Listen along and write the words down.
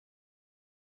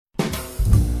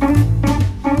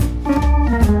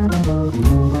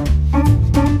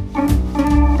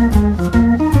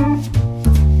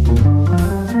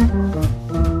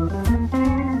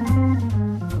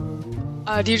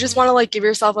Do you just want to like give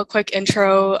yourself a quick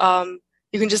intro?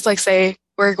 You can just like say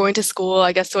where you're going to school,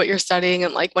 I guess what you're studying,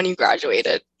 and like when you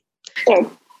graduated.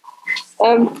 Sure.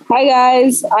 Hi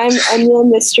guys, I'm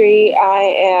Enya Mistry.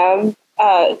 I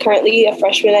am currently a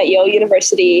freshman at Yale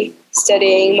University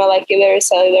studying molecular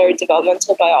cellular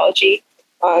developmental biology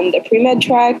on the pre-med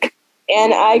track,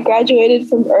 and I graduated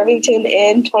from Irvington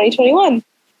in 2021.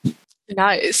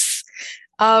 Nice.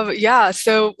 Yeah,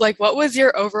 so like what was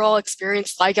your overall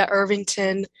experience like at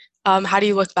Irvington? How do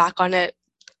you look back on it?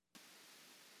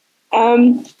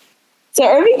 So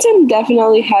Irvington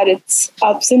definitely had its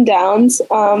ups and downs.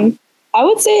 I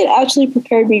would say it actually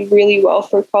prepared me really well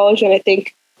for college, and I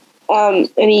think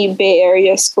any Bay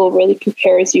Area school really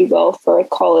prepares you well for a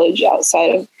college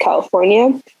outside of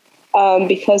California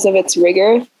because of its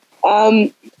rigor.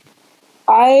 I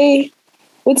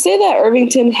would say that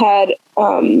Irvington had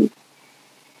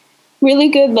really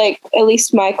good, like at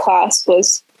least my class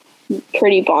was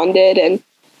pretty bonded, and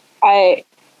I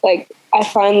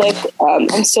find like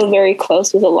I'm still very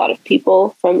close with a lot of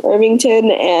people from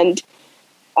Irvington, and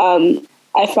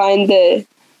I find that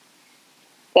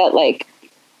like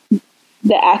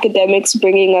the academics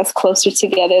bringing us closer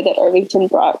together that Irvington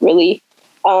brought really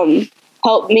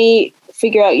helped me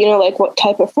figure out, like what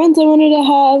type of friends I wanted to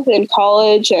have in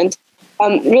college, and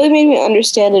really made me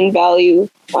understand and value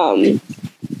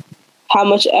how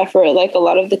much effort like a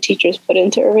lot of the teachers put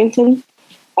into Irvington.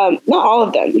 Not all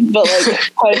of them, but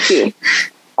like quite a few.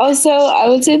 Also, I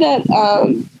would say that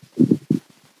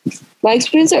my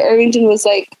experience at Irvington was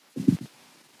like,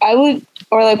 I would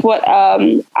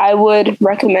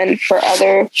recommend for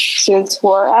other students who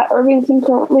are at Irvington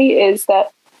currently is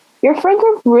that your friend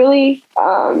group really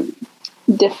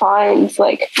defines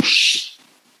like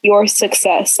your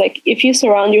success. Like if you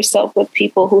surround yourself with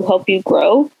people who help you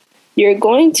grow, you're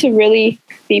going to really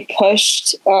be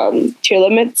pushed to your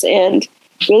limits and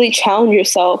really challenge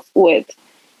yourself with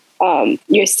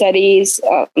your studies,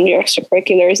 your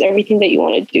extracurriculars, everything that you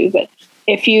want to do. But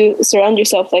if you surround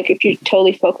yourself, like if you're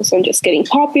totally focused on just getting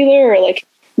popular or like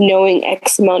knowing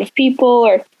X amount of people,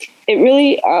 or it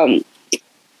really,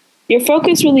 your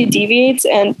focus really deviates.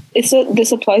 And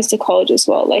this applies to college as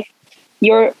well. Like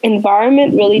your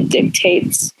environment really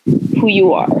dictates who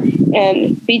you are,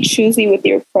 and be choosy with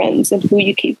your friends and who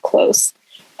you keep close.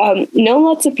 Know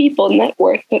lots of people,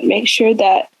 network, but make sure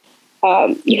that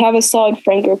you have a solid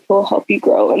friend group who will help you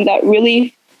grow. And that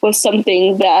really was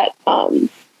something that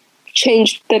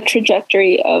changed the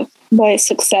trajectory of my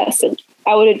success. And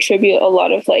I would attribute a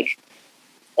lot of like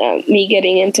me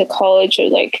getting into college or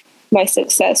like my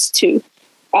success to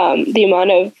the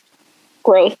amount of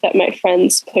growth that my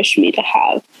friends pushed me to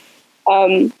have.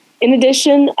 In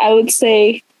addition, I would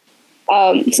say,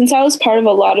 since I was part of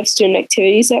a lot of student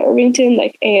activities at Irvington,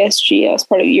 like ASG, I was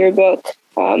part of yearbook,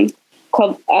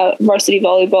 club, varsity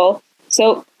volleyball.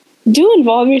 So do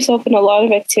involve yourself in a lot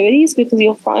of activities, because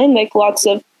you'll find like lots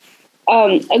of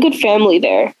a good family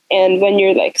there. And when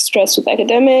you're like stressed with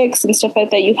academics and stuff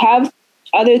like that, you have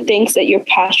other things that you're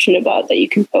passionate about that you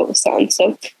can focus on.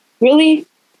 So really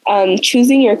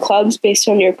choosing your clubs based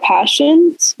on your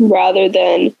passions rather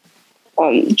than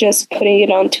just putting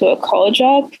it onto a college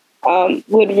app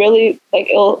would really like,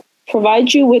 it'll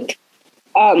provide you with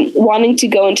wanting to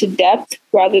go into depth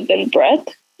rather than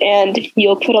breadth, and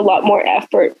you'll put a lot more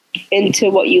effort into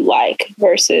what you like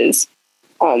versus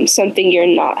something you're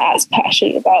not as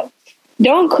passionate about.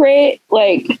 Don't create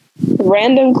like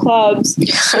random clubs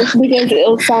just because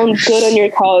it'll sound good on your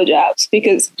college apps,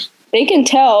 because they can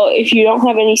tell if you don't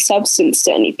have any substance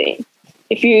to anything.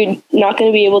 If you're not going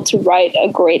to be able to write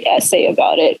a great essay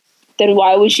about it, then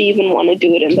why would you even want to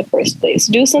do it in the first place?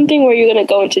 Do something where you're going to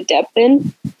go into depth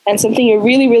in, and something you're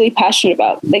really, really passionate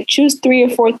about. Like choose 3 or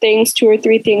 4 things, 2 or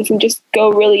 3 things, and just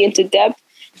go really into depth.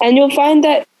 And you'll find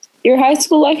that your high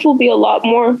school life will be a lot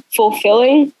more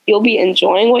fulfilling. You'll be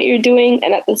enjoying what you're doing,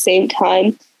 and at the same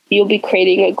time, you'll be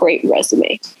creating a great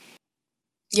resume.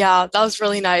 Yeah, that was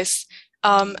really nice.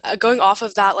 Going off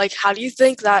of that, like, how do you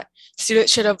think that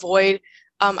students should avoid,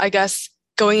 I guess,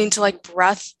 going into like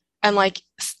breadth and like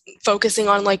focusing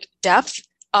on like depth?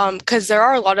 Because there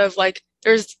are a lot of like,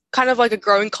 there's kind of like a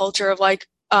growing culture of like,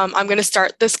 I'm going to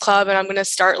start this club and I'm going to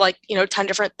start like, 10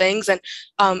 different things. And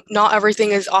not everything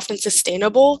is often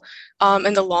sustainable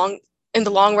in the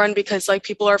long run, because like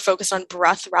people are focused on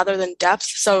breadth rather than depth.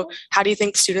 So how do you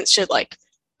think students should like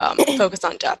focus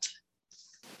on depth?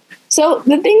 So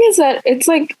the thing is that it's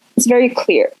very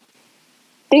clear.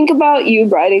 Think about you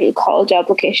writing a college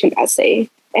application essay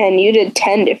and you did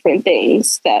 10 different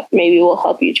things that maybe will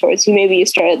help you towards you. Maybe you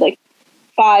started like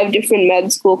 5 different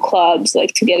med school clubs,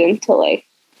 like to get into like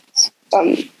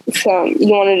you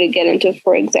wanted to get into,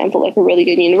 for example, like a really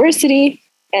good university,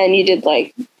 and you did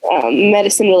like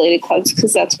medicine related clubs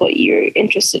because that's what you're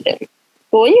interested in.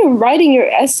 But when you're writing your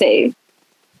essay,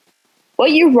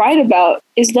 what you write about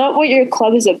is not what your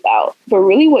club is about, but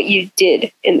really what you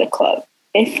did in the club.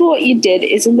 If what you did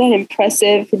isn't that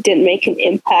impressive, it didn't make an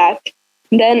impact,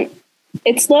 then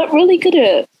it's not really going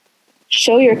to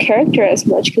show your character as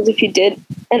much. Because if you did,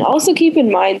 and also keep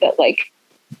in mind that like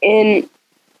when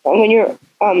you're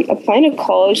applying to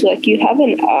college, like you have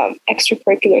an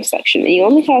extracurricular section, and you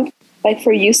only have, like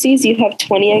for UCs, you have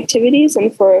 20 activities,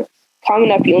 and for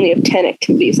Common App, you only have 10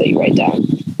 activities that you write down.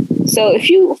 So if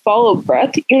you follow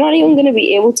breadth, you're not even going to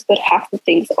be able to put half the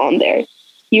things on there.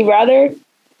 You rather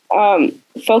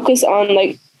focus on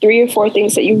like 3 or 4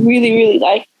 things that you really, really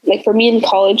like. Like for me in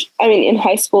in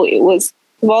high school, it was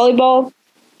volleyball,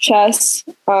 chess,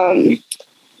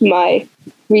 my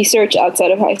research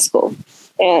outside of high school,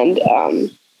 and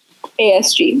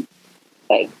ASG.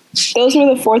 Like those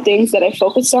were the 4 things that I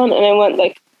focused on, and I went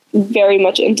like very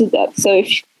much into depth. So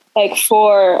if like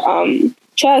for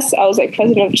chess, I was like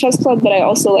president of a chess club, but I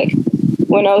also like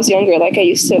when I was younger, like I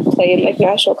used to play in like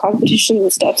national competitions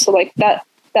and stuff. So like that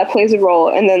plays a role.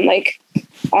 And then like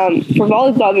for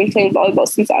volleyball, I've been playing volleyball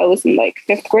since I was in like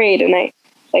 5th grade, and I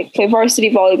like play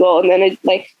varsity volleyball, and then I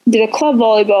like did a club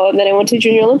volleyball, and then I went to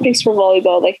Junior Olympics for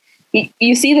volleyball. Like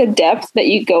you see the depth that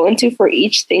you go into for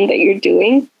each thing that you're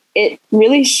doing. It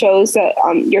really shows that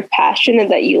you're passionate,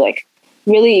 that you like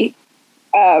really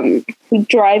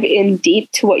drive in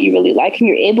deep to what you really like, and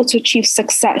you're able to achieve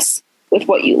success with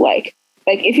what you like.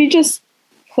 Like if you just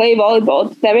play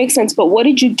volleyball, that makes sense. But what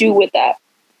did you do with that?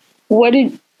 What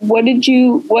did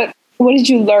you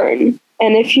learn?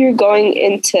 And if you're going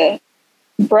into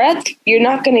breadth, you're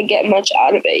not going to get much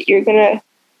out of it.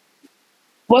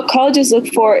 What colleges look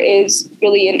for is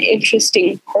really an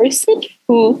interesting person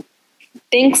who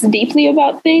thinks deeply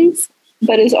about things,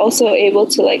 but is also able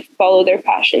to like follow their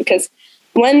passion. Because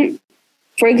when,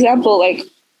 for example, like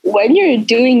when you're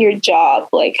doing your job,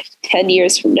 like 10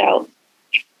 years from now,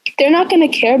 they're not going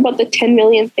to care about the 10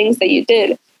 million things that you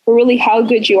did, or really how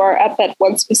good you are at that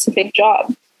one specific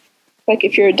job. Like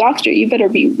if you're a doctor, you better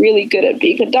be really good at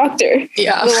being a doctor.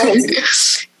 Yeah.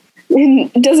 Otherwise,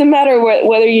 it doesn't matter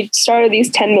whether you started these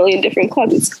 10 million different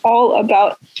clubs. It's all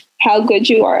about how good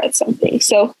you are at something.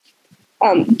 So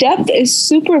depth is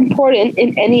super important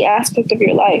in any aspect of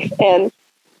your life. And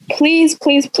please,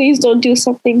 please, please don't do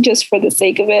something just for the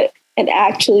sake of it, and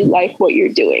actually like what you're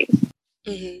doing.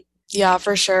 Mm-hmm. Yeah,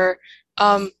 for sure.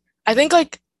 I think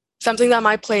like something that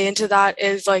might play into that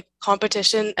is like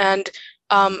competition, and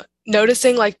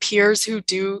noticing like peers who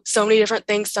do so many different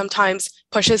things sometimes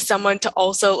pushes someone to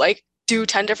also like do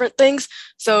 10 different things.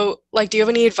 So like, do you have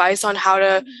any advice on how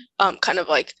to kind of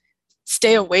like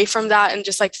stay away from that and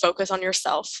just like focus on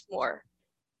yourself more?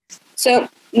 So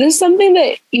this is something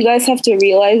that you guys have to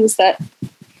realize, is that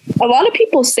a lot of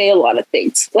people say a lot of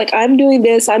things. Like, I'm doing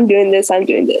this, I'm doing this, I'm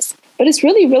doing this. But it's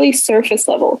really, really surface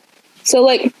level. So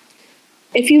like,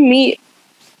 if you meet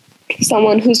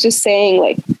someone who's just saying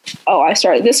like, oh, I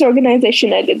started this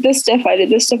organization, I did this stuff, I did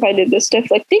this stuff, I did this stuff.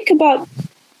 Like, think about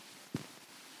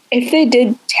if they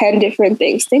did 10 different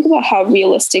things, think about how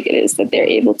realistic it is that they're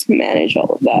able to manage all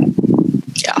of that.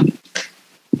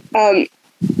 Yeah.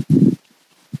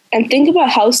 And think about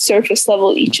how surface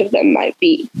level each of them might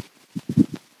be.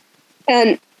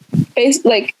 And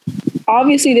like,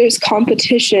 obviously there's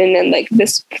competition and like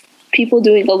this people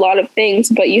doing a lot of things,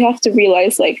 but you have to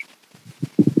realize like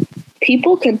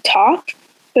people can talk,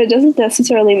 but it doesn't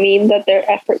necessarily mean that their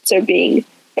efforts are being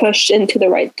pushed into the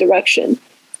right direction.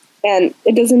 And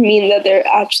it doesn't mean that they're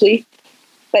actually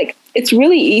like, it's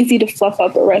really easy to fluff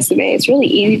up a resume. It's really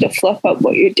easy to fluff up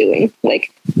what you're doing.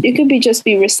 Like, you could just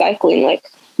be recycling like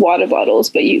water bottles,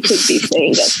 but you could be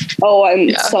saying that, oh,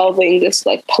 I'm solving this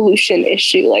like pollution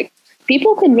issue. Like,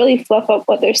 people can really fluff up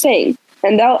what they're saying,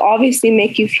 and that'll obviously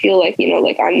make you feel like, you know,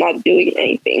 like I'm not doing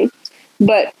anything.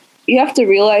 But you have to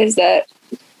realize that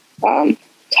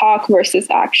talk versus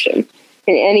action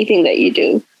in anything that you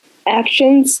do.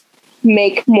 Actions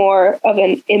make more of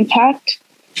an impact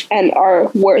and are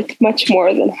worth much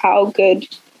more than how good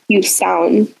you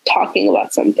sound talking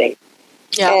about something.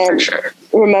 Yeah, and for sure.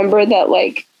 Remember that,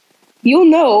 like, you'll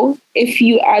know if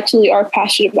you actually are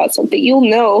passionate about something. You'll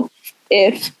know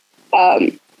if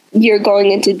you're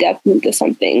going into depth into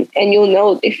something, and you'll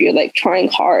know if you're like trying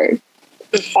hard.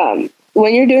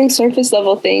 When you're doing surface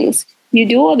level things, you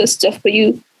do all this stuff, but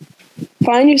you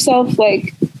find yourself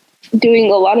like doing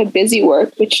a lot of busy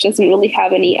work, which doesn't really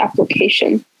have any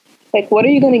application. Like, what are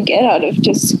you going to get out of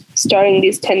just starting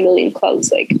these 10 million clubs?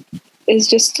 Like, it's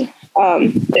just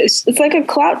it's like a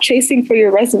clout chasing for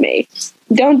your resume.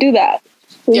 Don't do that.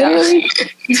 Literally,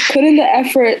 just put in the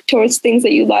effort towards things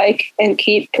that you like and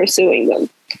keep pursuing them.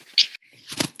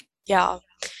 Yeah.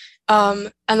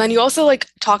 And then you also like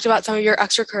talked about some of your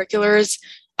extracurriculars.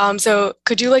 So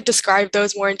could you like describe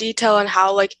those more in detail and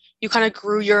how like you kind of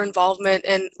grew your involvement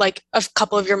in like a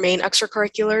couple of your main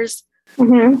extracurriculars?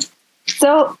 Mm-hmm.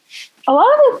 So a lot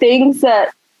of the things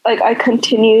that like I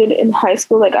continued in high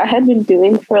school, like I had been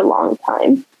doing for a long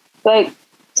time. Like,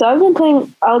 so I've been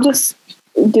playing, I'll just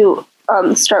do,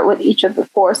 start with each of the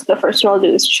four. So the first one I'll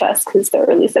do is chess because they're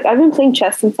earliest. Like I've been playing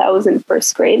chess since I was in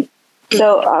first grade.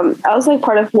 So I was like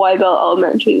part of Writer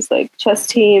Elementary's like chess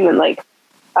team, and like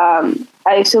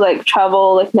I used to like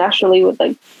travel like nationally with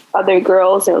like other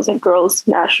girls, and it was like girls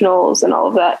nationals and all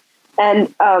of that.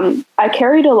 And I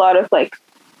carried a lot of like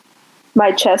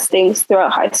my chess things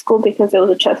throughout high school because it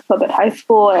was a chess club at high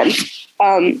school,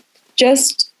 and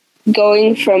just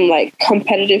going from like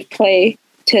competitive play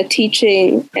to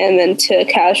teaching and then to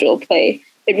casual play,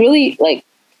 it really like,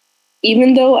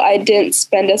 even though I didn't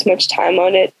spend as much time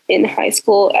on it in high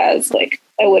school as like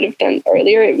I would have done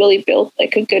earlier, it really built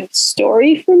like a good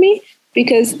story for me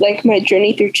because like my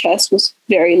journey through chess was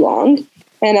very long,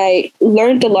 and I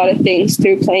learned a lot of things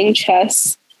through playing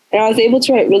chess, and I was able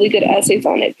to write really good essays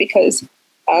on it because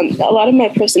a lot of my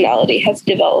personality has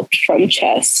developed from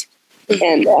chess,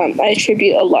 and I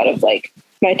attribute a lot of like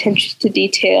my attention to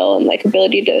detail and like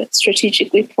ability to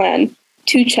strategically plan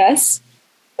to chess,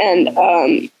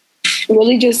 and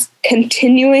really just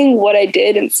continuing what I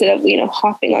did instead of,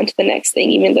 hopping on to the next thing,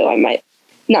 even though I might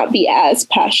not be as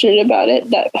passionate about it.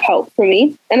 That helped for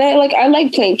me. And I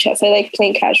like playing chess. I like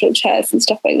playing casual chess and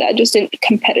stuff like that. I just didn't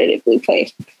competitively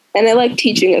play. And I like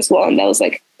teaching as well. And that was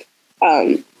like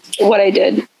what I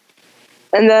did.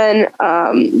 And then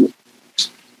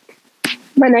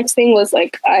my next thing was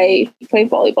like I played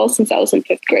volleyball since I was in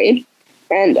fifth grade,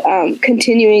 and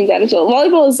continuing that as well.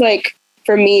 Volleyball is like,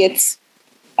 for me, it's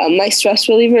my stress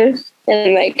reliever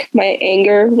and like my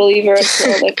anger reliever as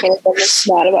well. Like when I'm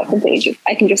mad about something,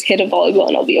 I can just hit a volleyball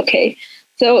and I'll be okay.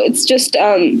 So it's just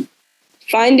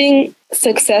finding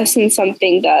success in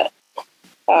something that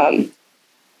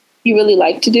you really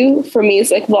like to do. For me,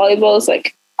 it's like volleyball is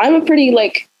like, I'm a pretty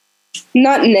like,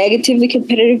 not negatively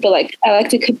competitive, but like I like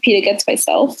to compete against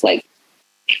myself. Like,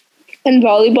 and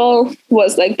volleyball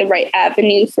was like the right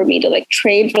avenue for me to like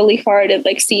train really hard and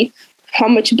like see how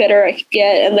much better I could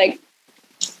get. And like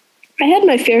I had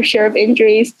my fair share of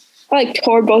injuries. I like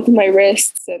tore both of my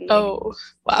wrists, and oh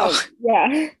wow.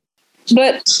 Yeah,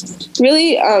 but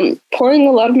really pouring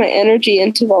a lot of my energy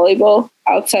into volleyball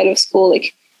outside of school,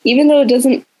 like even though it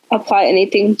doesn't apply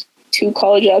anything to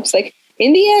college ups, like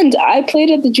in the end I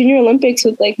played at the Junior Olympics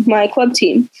with like my club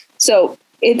team, so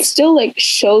it still like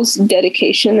shows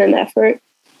dedication and effort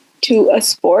to a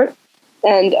sport.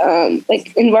 And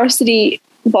like in varsity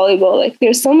volleyball, like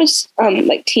there's so much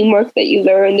like teamwork that you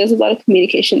learn. There's a lot of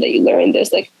communication that you learn.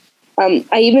 There's like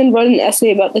I even wrote an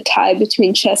essay about the tie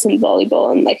between chess and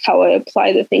volleyball and like how I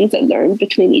apply the things I learned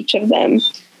between each of them.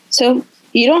 So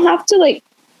you don't have to like,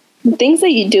 the things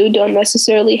that you do don't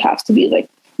necessarily have to be like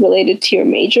related to your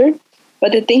major,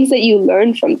 but the things that you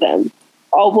learn from them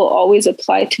all will always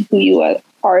apply to who you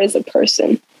are as a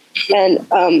person.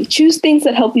 And choose things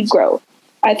that help you grow.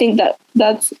 I think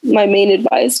that's my main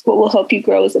advice. What will help you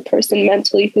grow as a person,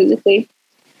 mentally, physically,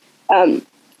 in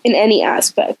any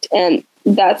aspect. And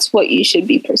that's what you should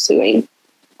be pursuing.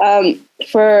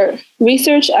 For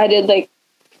research, I did like,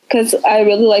 because I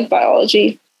really like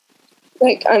biology.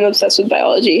 Like I'm obsessed with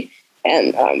biology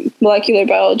and molecular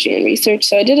biology and research.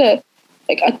 So I did a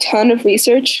ton of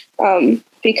research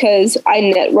because I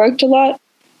networked a lot.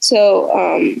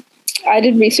 So I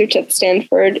did research at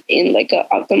Stanford in like an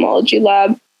ophthalmology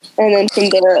lab. And then from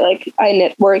there, like I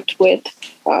networked with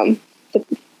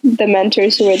the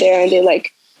mentors who were there, and they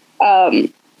like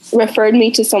referred me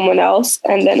to someone else.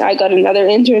 And then I got another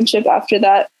internship after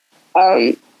that,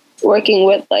 working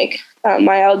with like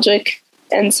myalgic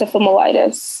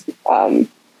encephalitis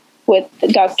with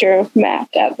Dr.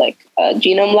 Mack at like a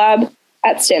genome lab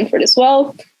at Stanford as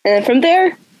well. And then from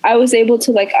there, I was able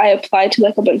to like, I applied to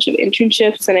like a bunch of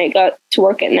internships and I got to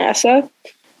work at NASA.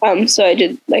 So I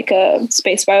did like a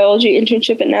space biology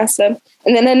internship at NASA,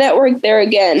 and then I networked there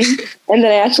again. And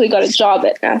then I actually got a job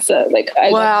at NASA. Like,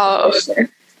 wow.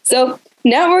 So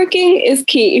networking is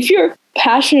key. If you're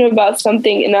passionate about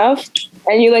something enough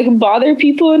and you like bother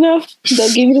people enough,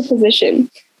 they'll give you the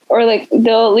position, or like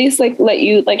they'll at least like let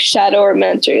you like shadow or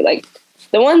mentor. Like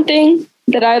the one thing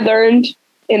that I learned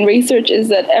in research is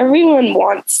that everyone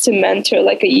wants to mentor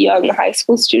like a young high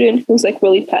school student who's like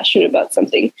really passionate about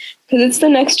something, because it's the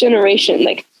next generation.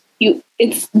 Like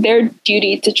it's their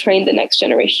duty to train the next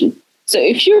generation. So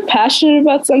if you're passionate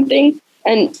about something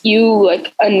and you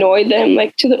like annoy them,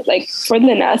 like for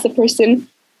the NASA person,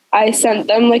 I sent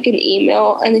them like an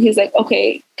email and he's like,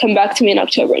 okay, come back to me in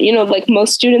October. You know, like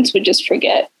most students would just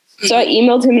forget. So I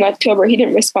emailed him in October. He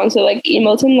didn't respond. So like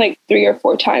emailed him like 3 or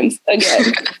 4 times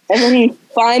again. And then he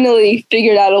finally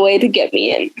figured out a way to get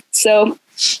me in. So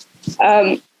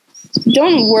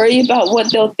don't worry about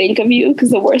what they'll think of you, because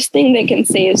the worst thing they can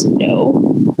say is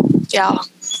no. Yeah.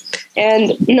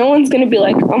 And no one's going to be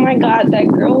like, oh my God, that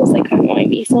girl was like annoying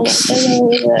me so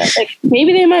much. Like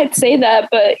maybe they might say that,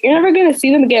 but you're never going to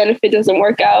see them again if it doesn't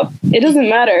work out. It doesn't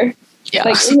matter. Yeah.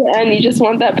 Like in the end, you just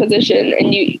want that position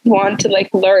and you want to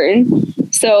like learn.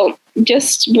 So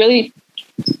just really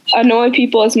annoy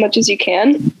people as much as you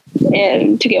can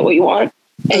and to get what you want,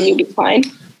 and you'll be fine.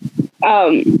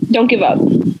 Don't give up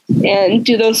and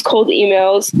do those cold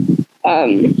emails.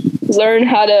 Learn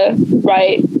how to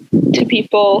write to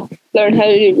people, learn how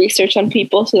to do research on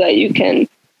people so that you can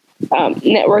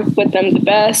network with them the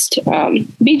best.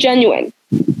 Be genuine.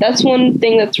 That's one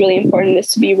thing that's really important,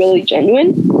 is to be really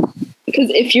genuine.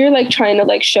 Because if you're like trying to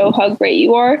like show how great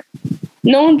you are,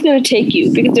 no one's going to take you,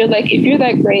 because they're like, if you're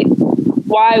that great,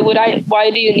 why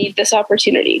do you need this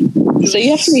opportunity? So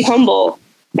you have to be humble,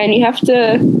 and you have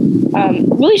to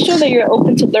really show that you're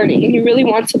open to learning and you really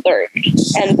want to learn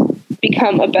and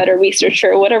become a better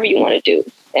researcher, whatever you want to do.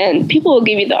 And people will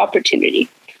give you the opportunity.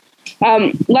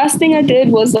 Last thing I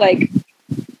did was like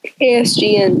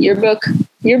ASG and yearbook.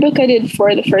 Yearbook I did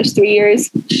for the first 3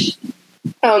 years.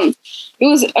 It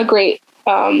was a great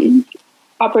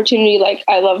opportunity. Like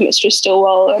I love Mr.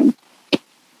 Stillwell, and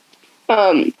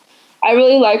I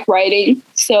really like writing.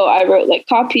 So I wrote like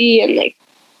copy, and like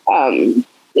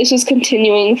this was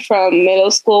continuing from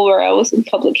middle school where I was in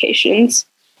publications.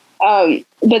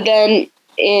 But then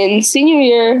in senior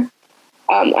year,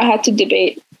 I had to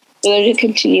debate whether to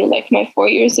continue like my 4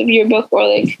 years of yearbook or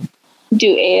like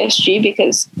do ASG,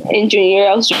 because in junior year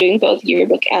I was doing both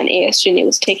yearbook and ASG and it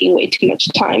was taking way too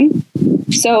much time.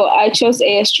 So I chose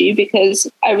ASG because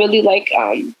I really like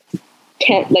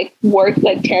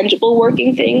tangible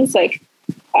working things. Like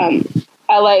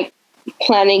I like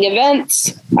planning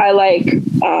events. I like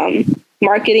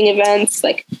marketing events.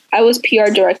 Like I was PR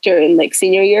director in like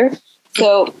senior year.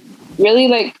 So really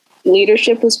like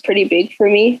leadership was pretty big for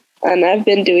me. And I've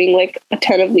been doing like a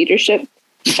ton of leadership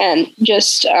and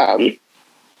just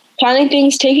planning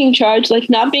things, taking charge, like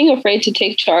not being afraid to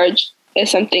take charge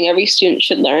is something every student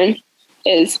should learn.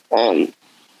 Is literally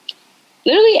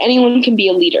anyone can be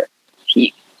a leader.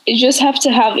 You just have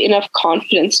to have enough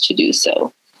confidence to do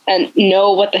so and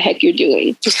know what the heck you're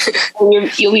doing.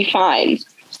 You'll be fine.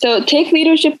 So take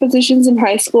leadership positions in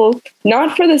high school,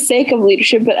 not for the sake of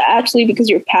leadership, but actually because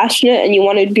you're passionate and you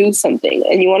want to do something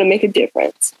and you want to make a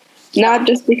difference. Not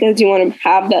just because you want to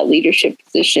have that leadership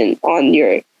position on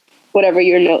your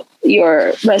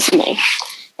resume.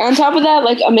 On top of that,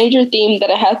 like a major theme that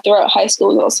I had throughout high school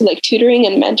was also like tutoring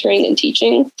and mentoring and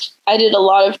teaching. I did a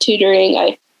lot of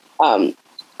tutoring.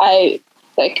 I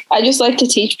just like to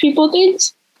teach people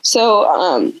things. So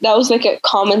that was like a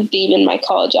common theme in my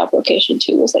college application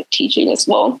too, was like teaching as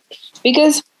well.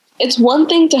 Because it's one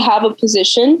thing to have a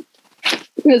position.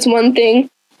 It's one thing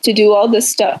to do all this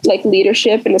stuff like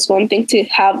leadership, and it's one thing to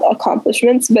have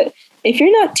accomplishments. But if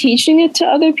you're not teaching it to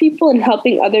other people and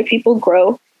helping other people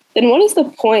grow, then what is the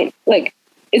point? Like,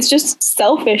 it's just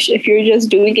selfish if you're just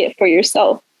doing it for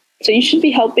yourself. So you should be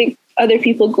helping other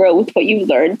people grow with what you've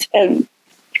learned and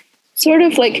sort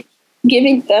of like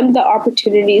giving them the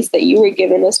opportunities that you were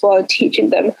given as well, and teaching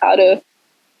them how to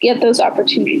get those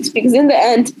opportunities. Because in the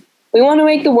end, we want to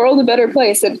make the world a better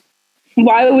place. And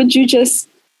why would you just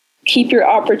keep your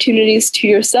opportunities to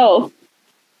yourself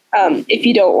if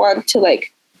you don't want to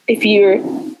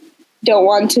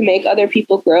make other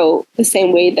people grow the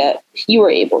same way that you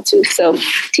were able to? So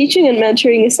teaching and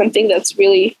mentoring is something that's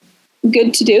really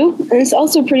good to do. And it's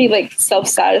also pretty like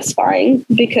self-satisfying,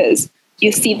 because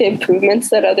you see the improvements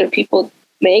that other people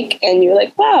make and you're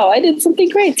like, wow, I did something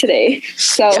great today.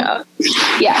 So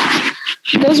yeah,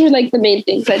 those were like the main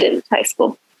things I did in high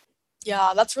school.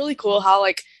 Yeah, that's really cool how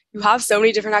like you have so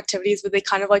many different activities, but they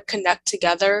kind of like connect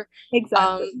together.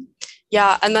 Exactly.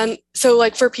 Yeah. And then, so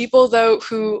like for people though,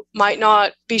 who might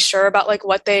not be sure about like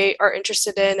what they are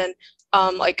interested in and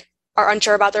like are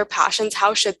unsure about their passions,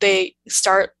 how should they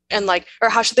start and like, or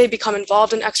how should they become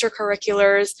involved in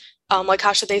extracurriculars? Like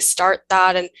how should they start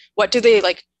that? And what do they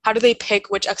like, how do they pick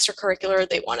which extracurricular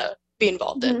they want to be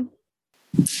involved in?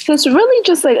 So it's really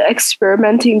just like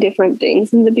experimenting different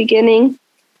things in the beginning.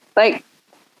 Like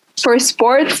for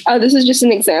sports, this is just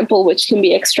an example which can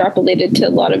be extrapolated to a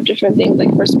lot of different things.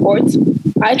 Like for sports,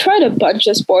 I tried a bunch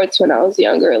of sports when I was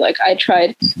younger. Like I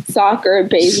tried soccer,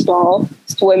 baseball,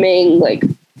 swimming. Like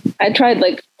I tried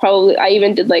I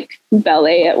even did like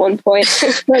ballet at one point. So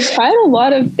I tried a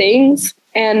lot of things.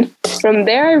 And from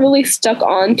there, I really stuck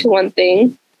on to one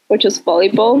thing, which was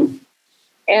volleyball.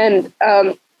 And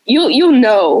you'll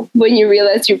know when you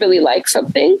realize you really like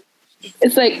something.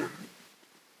 It's like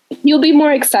you'll be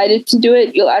more excited to do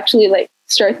it. You'll actually like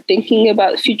start thinking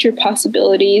about future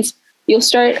possibilities. You'll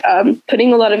start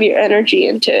putting a lot of your energy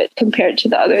into it compared to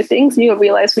the other things. And you'll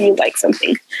realize when you like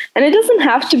something. And it doesn't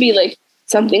have to be like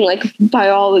something like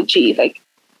biology. Like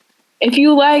if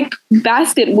you like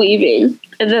basket weaving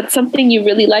and that's something you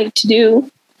really like to do,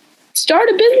 start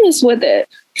a business with it.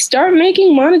 Start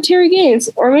making monetary gains,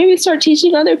 or maybe start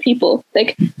teaching other people.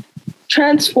 Like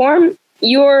transform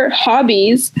your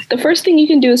hobbies. The first thing you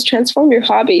can do is transform your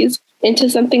hobbies into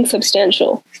something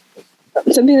substantial,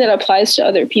 something that applies to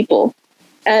other people.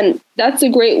 And that's a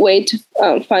great way to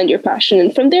find your passion.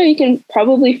 And from there, you can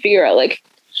probably figure out, like,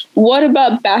 what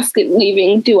about basket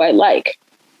weaving do I like?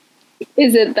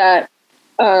 Is it that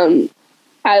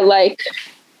I like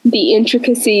the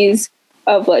intricacies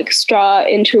of like straw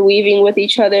interweaving with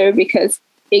each other because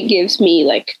it gives me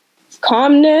like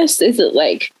calmness? Is it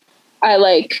like I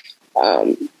like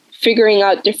figuring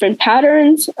out different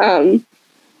patterns? From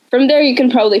there, you can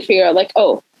probably figure out like,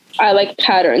 oh, I like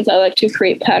patterns. I like to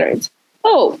create patterns.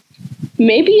 Oh,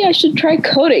 maybe I should try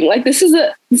coding. Like this is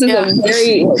a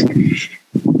very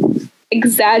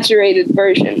exaggerated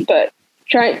version, but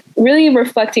really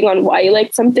reflecting on why you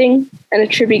like something and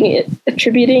attributing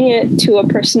it to a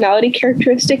personality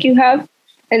characteristic you have,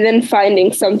 and then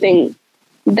finding something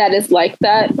that is like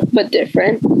that but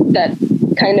different, that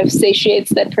kind of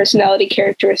satiates that personality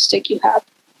characteristic you have.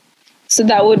 So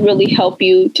that would really help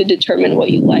you to determine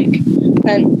what you like.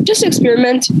 And just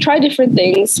experiment, try different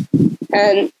things,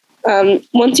 and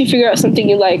once you figure out something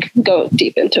you like, go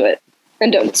deep into it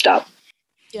and don't stop.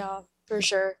 Yeah, for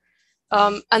sure.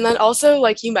 And then also,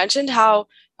 like you mentioned how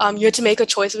you had to make a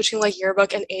choice between like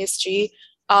yearbook and ASG.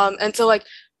 And so like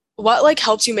what like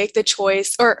helps you make the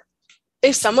choice, or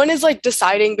if someone is like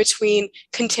deciding between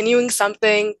continuing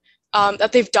something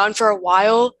that they've done for a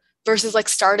while versus like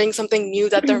starting something new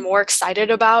that they're more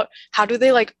excited about, how do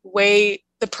they like weigh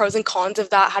the pros and cons of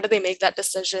that? How do they make that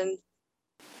decision?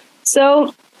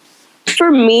 So for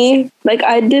me, like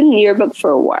I did a yearbook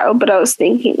for a while, but I was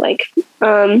thinking like,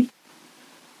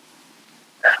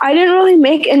 I didn't really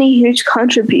make any huge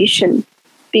contribution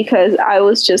because I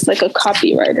was just like a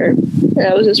copywriter and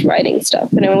I was just writing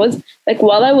stuff. And it was like,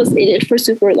 while I was in it for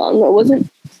super long, I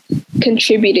wasn't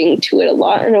contributing to it a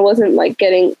lot and I wasn't like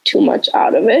getting too much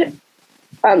out of it.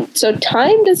 So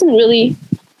time doesn't really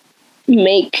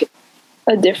make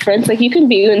a difference. Like you can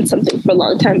be doing something for a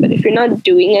long time, but if you're not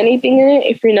doing anything in it,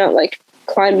 if you're not like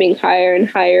climbing higher and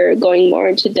higher, going more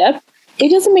into depth, it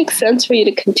doesn't make sense for you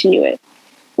to continue it.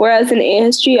 Whereas in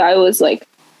ASG, I was like,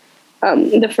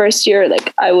 the first year,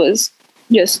 like I was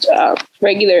just a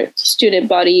regular student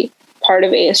body part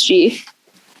of ASG.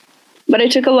 But I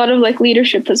took a lot of like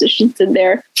leadership positions in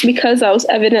there because I was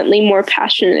evidently more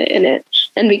passionate in it.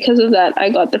 And because of that, I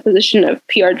got the position of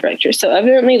PR director. So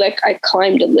evidently, like I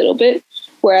climbed a little bit,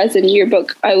 whereas in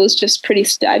yearbook, I was just pretty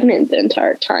stagnant the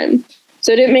entire time.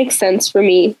 So it didn't make sense for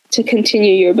me to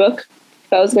continue yearbook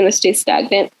if I was going to stay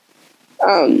stagnant.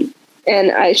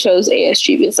 And I chose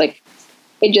ASG because like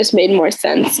it just made more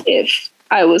sense if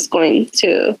I was going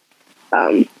to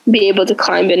be able to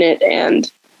climb in it and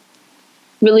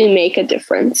really make a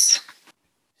difference.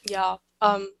 Yeah,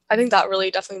 I think that really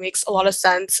definitely makes a lot of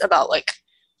sense about like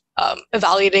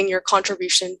evaluating your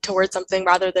contribution towards something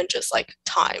rather than just like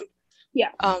time.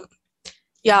 Yeah.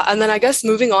 Yeah, and then I guess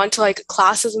moving on to like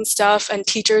classes and stuff and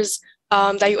teachers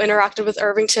that you interacted with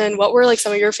Irvington, what were like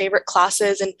some of your favorite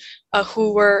classes, and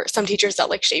who were some teachers that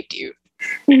like shaped you?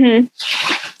 Mm-hmm.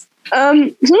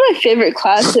 Some of my favorite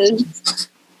classes,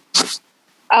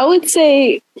 I would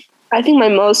say, I think my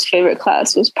most favorite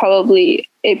class was probably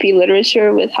AP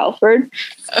Literature with Halford.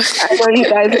 I know you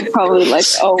guys are probably like,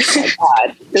 oh my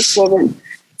God, this woman.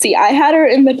 See, I had her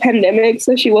in the pandemic,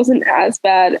 so she wasn't as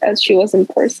bad as she was in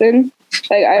person.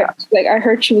 I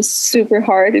heard she was super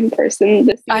hard in person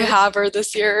this year. I have her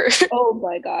this year. Oh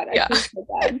my God, I feel so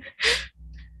bad.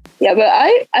 Yeah, but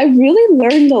I really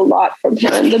learned a lot from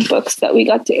her, and the books that we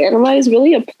got to analyze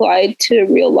really applied to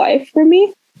real life for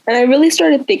me. And I really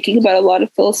started thinking about a lot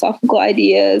of philosophical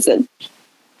ideas and,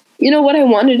 you know, what I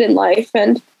wanted in life.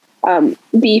 And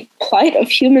the plight of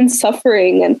human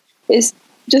suffering, and is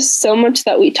just so much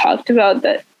that we talked about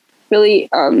that really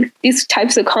these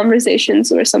types of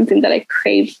conversations were something that I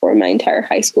craved for my entire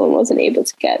high school and wasn't able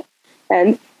to get.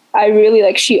 And I really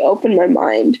she opened my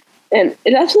mind, and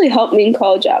it actually helped me in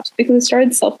college apps because I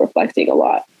started self-reflecting a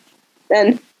lot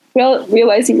and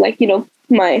realizing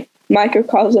my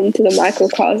microcosm to the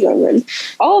microcosm and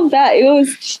all of that. It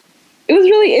was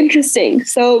really interesting.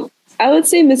 So I would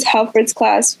say Miss Halford's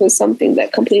class was something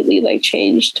that completely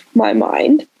changed my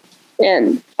mind,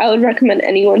 and I would recommend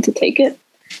anyone to take it,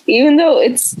 even though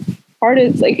it's hard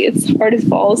as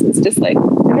balls. It's just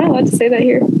am I allowed to say that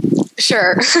here?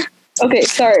 Sure. Okay,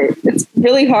 sorry. It's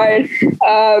really hard.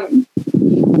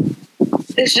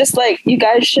 It's just you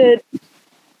guys should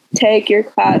take her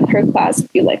class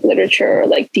if you like literature or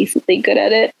decently good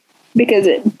at it, because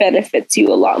it benefits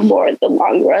you a lot more in the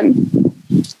long run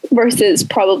versus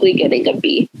probably getting a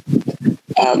B,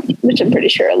 which I'm pretty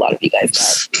sure a lot of you guys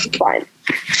got fine.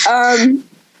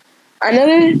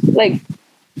 Another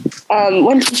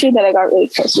one teacher that I got really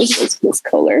close with was Miss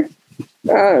Kohler.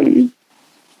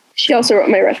 She also wrote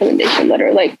my recommendation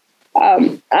letter.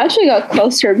 I actually got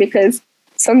close to her because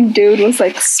some dude was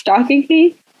stalking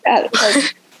me at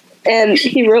and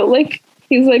he wrote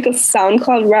he's a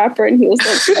SoundCloud rapper, and he was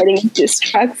writing diss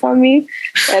tracks on me,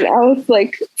 and I was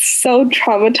so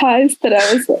traumatized that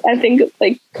I think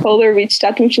Kohler reached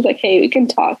out to me. She's like, "Hey, we can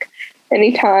talk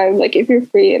anytime, if you're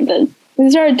free." And then we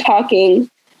started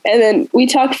talking, and then we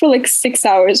talked for 6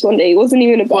 hours one day. It wasn't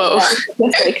even about that. It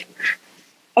was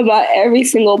about every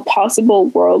single possible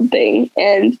world thing,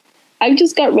 and I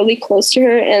just got really close to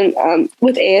her. And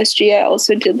with ASG, I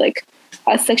also did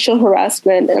a sexual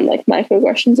harassment and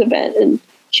microaggressions event, and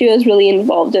she was really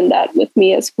involved in that with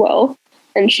me as well,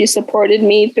 and she supported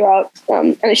me throughout,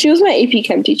 and she was my AP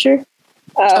Chem teacher.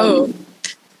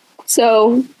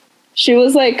 So she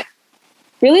was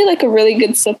really a really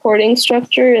good supporting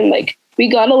structure, and we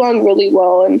got along really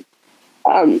well, and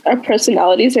our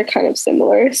personalities are kind of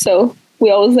similar, so we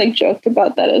always joked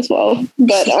about that as well.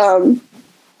 But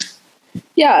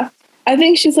yeah, I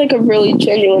think she's a really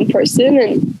genuine person,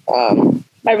 and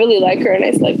I really like her, and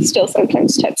I still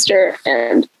sometimes text her,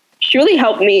 and she really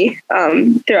helped me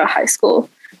throughout high school.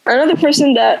 Another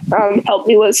person that helped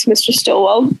me was Mr.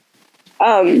 Stillwell.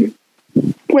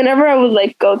 Whenever I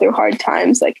would go through hard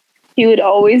times, he would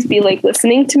always be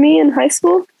listening to me in high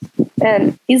school,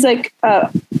 and he's the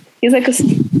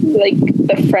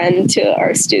friend to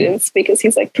our students because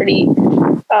he's pretty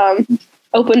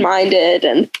open-minded,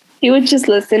 and he would just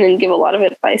listen and give a lot of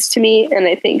advice to me. And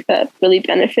I think that really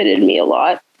benefited me a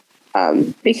lot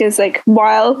because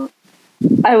while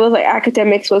I was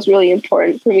academics was really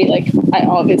important for me, I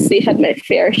obviously had my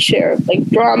fair share of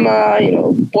drama,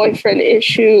 boyfriend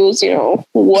issues,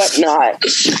 whatnot.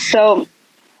 So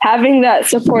having that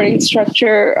supporting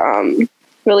structure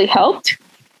really helped,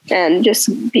 and just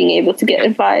being able to get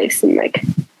advice, and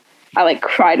I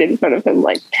cried in front of him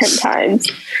 10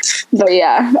 times. But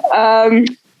yeah,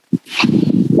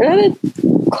 another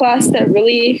class that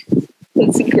really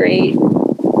was great.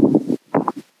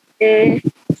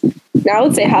 Now I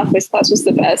would say Halfway's class was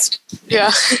the best.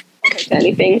 Yeah. If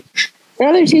anything.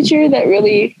 Another teacher that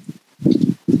really,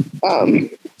 I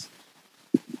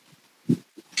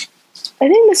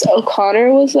think Miss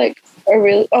O'Connor was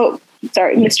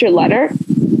Mr. Leonard.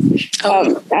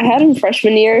 I had him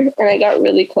freshman year, and I got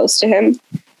really close to him.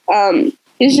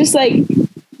 He's just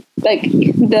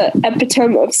the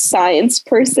epitome of science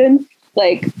person.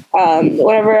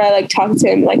 Whenever I talk to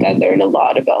him, I learned a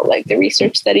lot about the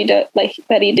research that he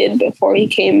did before he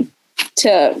came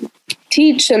to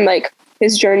teach, and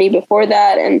his journey before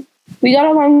that. And we got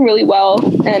along really well,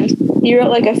 and he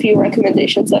wrote a few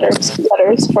recommendations letters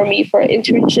for me for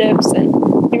internships, and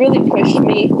he really pushed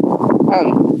me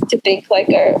to think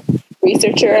a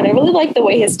researcher. And I really liked the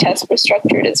way his tests were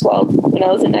structured as well when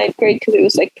I was in 9th grade, because it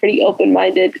was pretty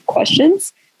open-minded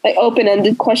questions,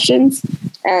 open-ended questions.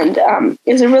 And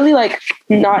it was a really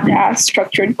not as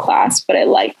structured class, but I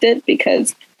liked it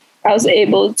because I was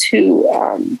able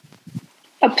to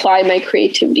apply my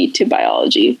creativity to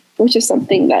biology, which is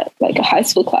something that a high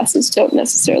school classes don't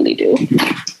necessarily do.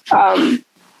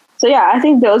 So yeah, I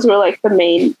think those were the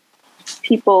main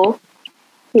people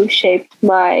who shaped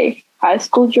my high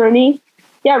school journey.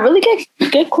 Yeah, really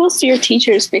get close to your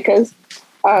teachers, because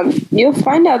you'll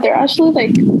find out they're actually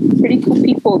pretty cool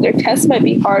people. Their tests might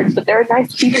be hard, but they're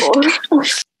nice people.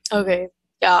 Okay,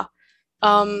 yeah.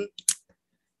 And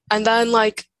then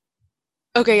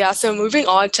okay, yeah, so moving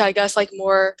on to, I guess,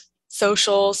 more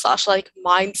social /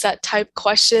 mindset type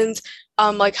questions.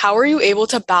 How are you able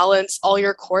to balance all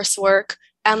your coursework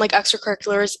and like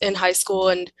extracurriculars in high school,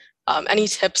 and any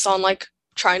tips on like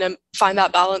trying to find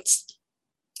that balance?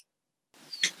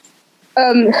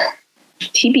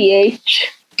 TBH,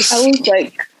 I was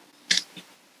like,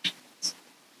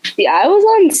 yeah, I was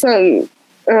on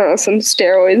some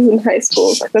steroids in high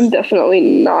school because I'm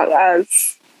definitely not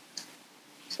as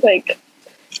like,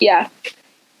 yeah.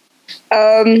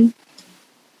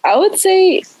 I would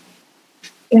say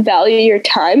value your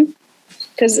time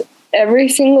because every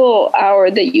single hour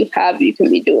that you have, you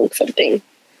can be doing something.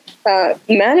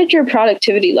 Manage your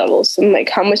productivity levels and like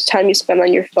how much time you spend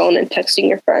on your phone and texting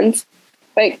your friends.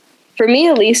 Like for me,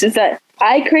 at least, is that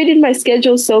I created my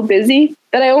schedule so busy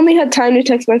that I only had time to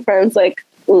text my friends like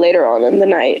later on in the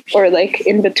night or like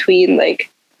in between like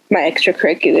my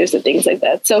extracurriculars and things like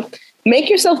that. So make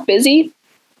yourself busy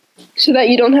so that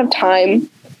you don't have time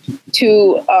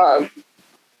to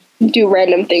do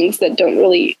random things that don't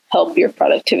really help your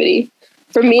productivity.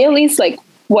 For me, at least, like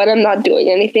when I'm not doing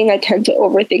anything, I tend to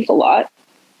overthink a lot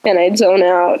and I zone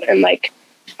out and like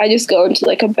I just go into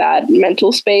like a bad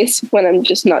mental space when I'm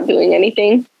just not doing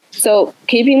anything. So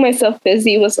keeping myself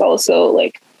busy was also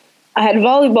like I had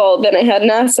volleyball, then I had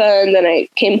NASA, and then I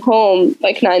came home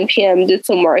like 9 p.m., did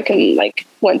some work, and like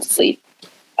went to sleep.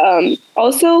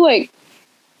 Also, like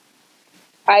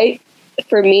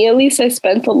for me at least, I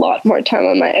spent a lot more time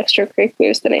on my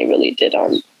extracurriculars than I really did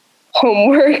on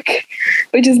homework,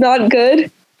 which is not good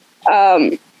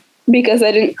because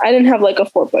I didn't have like a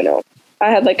 4.0. I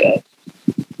had like a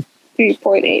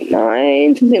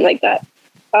 3.89, something like that.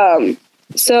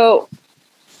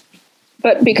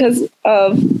 But because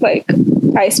of like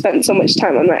I spent so much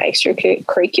time on my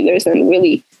extracurriculars and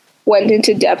really went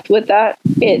into depth with that,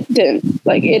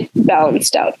 it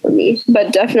balanced out for me.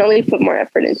 But definitely put more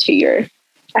effort into your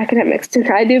academics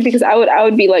than I do because I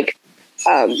would be like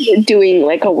doing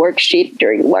like a worksheet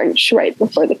during lunch right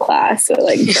before the class or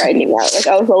like grinding out. Like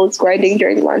I was always grinding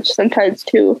during lunch sometimes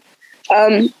too.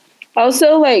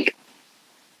 Also like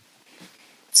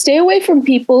stay away from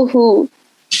people who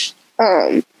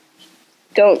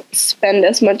don't spend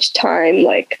as much time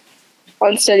like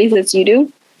on studies as you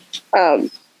do.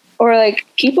 Or like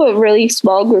keep a really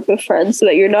small group of friends so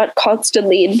that you're not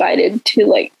constantly invited to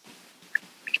like,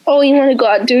 oh, you want to go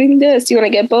out doing this? You want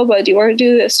to get boba? Do you want to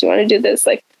do this? Do you want to do this?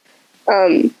 Like,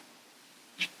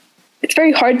 it's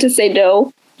very hard to say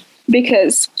no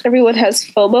because everyone has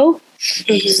FOMO.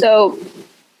 Mm-hmm. So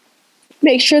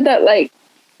make sure that like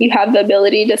you have the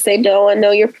ability to say no and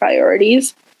know your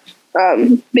priorities.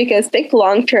 Because think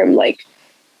long term, like,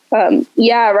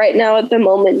 right now at the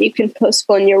moment you can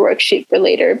postpone your worksheet for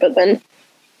later, but then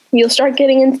you'll start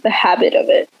getting into the habit of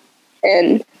it.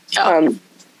 And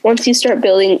once you start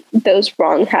building those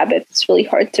wrong habits, it's really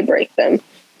hard to break them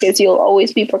because you'll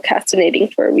always be procrastinating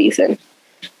for a reason.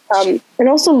 And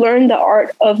also learn the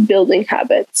art of building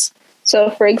habits. So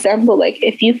for example, like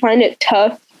if you find it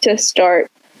tough to start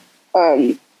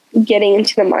getting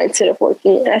into the mindset of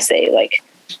working an essay, like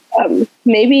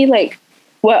maybe like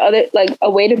a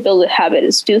way to build a habit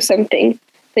is do something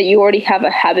that you already have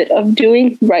a habit of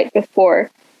doing right before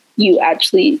you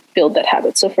actually build that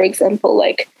habit. So for example,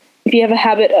 like if you have a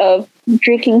habit of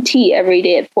drinking tea every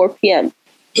day at 4 p.m.,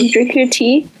 drink your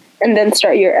tea and then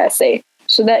start your essay.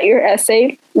 So that your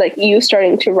essay, like you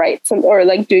starting to write some or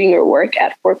like doing your work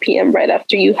at 4 p.m. right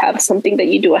after you have something that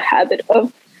you do a habit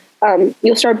of,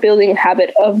 you'll start building a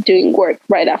habit of doing work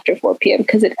right after 4 p.m.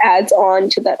 because it adds on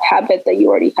to that habit that you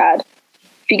already had.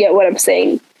 If you get what I'm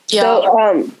saying. Yeah.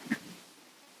 So,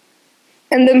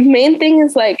 and the main thing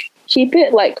is like, keep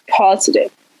it like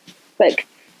positive. Like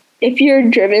if you're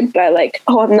driven by like,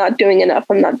 oh, I'm not doing enough,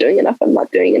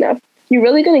 you're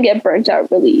really going to get burnt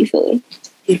out really easily.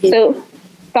 Mm-hmm. So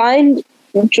find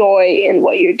joy in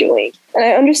what you're doing. And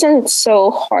I understand it's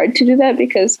so hard to do that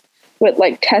because with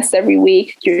like tests every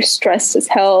week, you're stressed as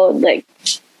hell. Like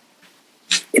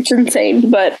it's insane,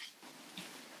 but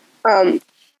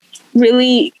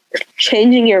really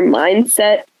changing your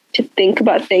mindset to think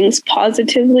about things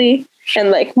positively.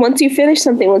 And like, once you finish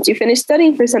something, once you finish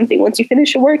studying for something, once you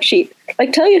finish a worksheet,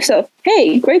 like tell yourself,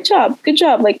 hey, great job, good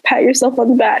job. Like pat yourself on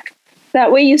the back.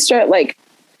 That way you start like,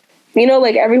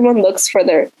 like everyone looks for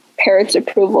their parents'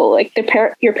 approval. Like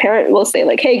your parent will say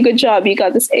like, hey, good job. You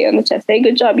got this A on the test. Hey,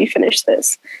 good job. You finished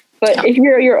this. But if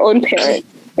you're your own parent,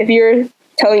 if you're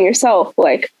telling yourself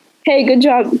like, hey, good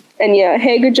job. Enya,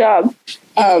 hey, good job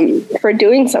for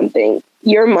doing something,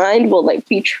 your mind will like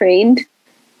be trained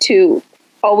to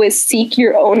always seek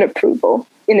your own approval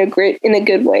in a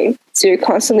good way. So you're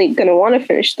constantly going to want to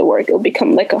finish the work. It'll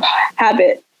become like a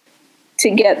habit to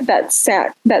get that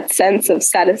sense of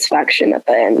satisfaction at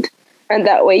the end. And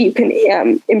that way you can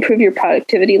improve your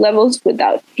productivity levels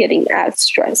without getting as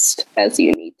stressed as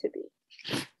you need to be.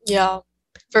 Yeah,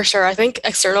 for sure. I think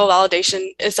external validation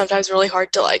is sometimes really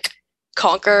hard to like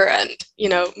conquer and,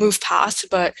 move past.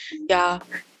 But yeah.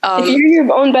 If you're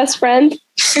your own best friend,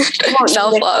 you won't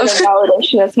self-love. need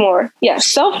validation as more. Yeah,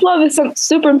 self-love is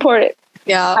super important.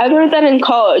 Yeah. I learned that in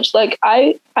college. Like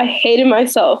I hated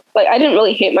myself. Like I didn't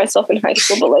really hate myself in high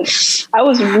school, but like I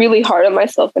was really hard on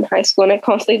myself in high school and I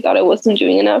constantly thought I wasn't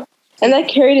doing enough. And that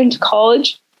carried into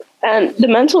college, and the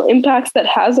mental impacts that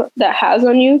has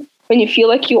on you when you feel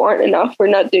like you aren't enough or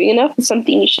not doing enough is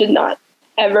something you should not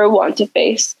ever want to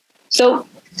face. So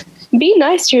be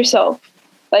nice to yourself.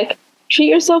 Like treat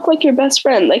yourself like your best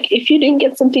friend. Like if you didn't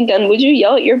get something done, would you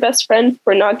yell at your best friend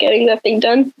for not getting that thing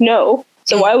done? No.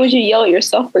 So why would you yell at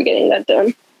yourself for getting that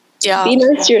done? Yeah. Be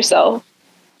nice to yourself.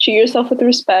 Treat yourself with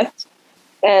respect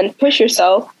and push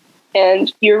yourself.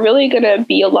 And you're really going to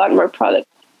be a lot more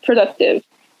productive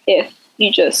if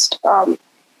you just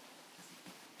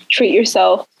treat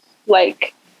yourself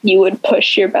like you would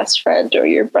push your best friend or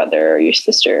your brother or your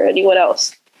sister or anyone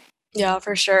else. Yeah,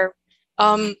 for sure.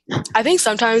 I think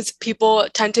sometimes people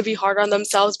tend to be hard on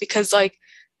themselves because like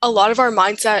a lot of our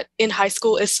mindset in high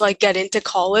school is to like get into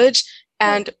college.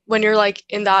 And when you're like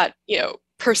in that,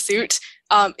 pursuit,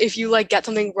 if you like get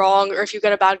something wrong or if you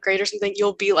get a bad grade or something,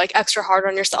 you'll be like extra hard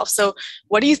on yourself. So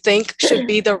what do you think should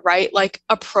be the right like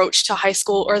approach to high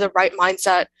school or the right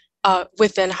mindset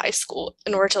within high school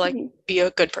in order to like be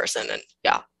a good person and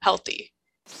healthy?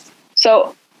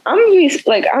 So I'm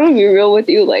gonna be real with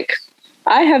you. Like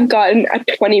I have gotten a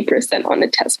 20% on a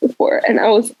test before and I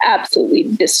was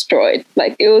absolutely destroyed.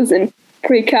 Like it was in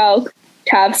pre-calc,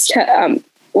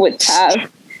 with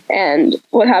TAV, and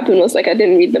what happened was like I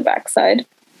didn't read the backside.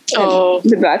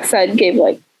 The backside gave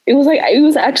it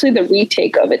was actually the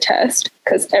retake of a test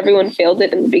because everyone failed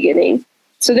it in the beginning.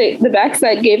 So the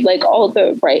backside gave like all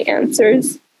the right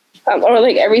answers, or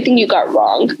like everything you got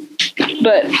wrong.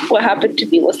 But what happened to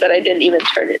me was that I didn't even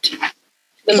turn it to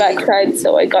the backside,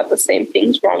 so I got the same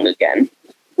things wrong again.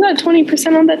 I got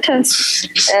 20% on that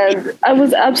test, and I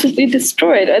was absolutely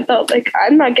destroyed. I thought like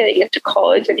I'm not getting into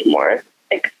college anymore.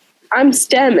 Like I'm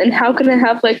STEM and how can I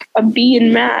have like a B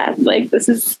in math? Like this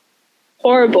is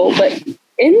horrible. But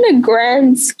in the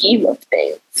grand scheme of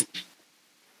things,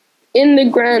 it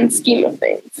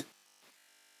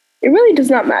really does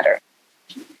not matter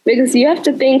because you have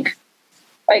to think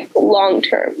like long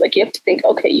term. Like you have to think,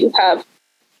 okay, you have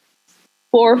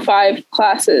 4 or 5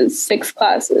 classes, 6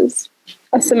 classes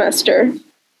a semester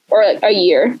or like a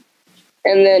year.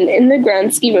 And then in the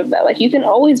grand scheme of that, like you can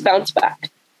always bounce back.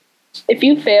 If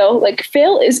you fail, like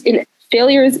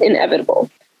failure is inevitable.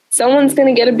 Someone's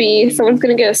going to get a B, someone's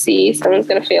going to get a C, someone's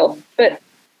going to fail. But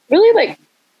really like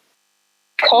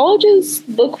colleges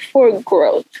look for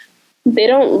growth. They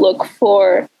don't look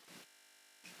for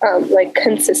like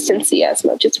consistency as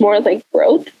much. It's more like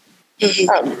growth.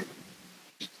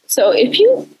 So if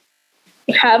you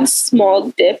have small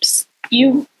dips,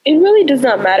 it really does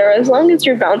not matter as long as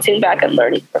you're bouncing back and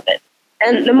learning from it.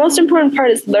 And the most important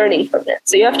part is learning from it.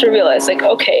 So you have to realize like,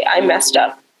 okay, I messed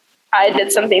up. I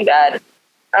did something bad.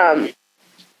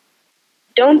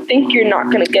 Don't think you're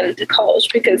not going to get into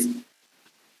college because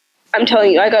I'm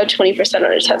telling you, I got a 20%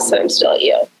 on a test, so I'm still at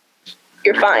Yale.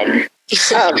 You're fine.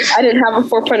 I didn't have a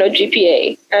 4.0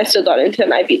 GPA, and I still got into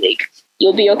an Ivy League.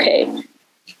 You'll be okay.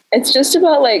 It's just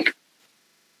about like,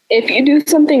 if you do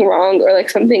something wrong or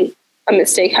like a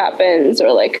mistake happens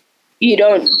or like you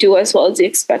don't do as well as you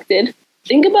expected,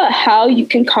 think about how you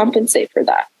can compensate for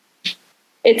that.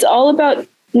 It's all about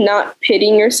not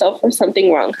pitying yourself for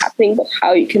something wrong happening, but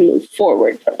how you can move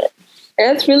forward from it. And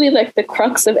that's really like the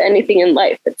crux of anything in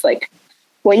life. It's like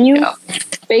when you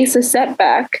face a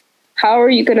setback, how are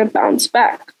you going to bounce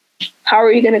back? How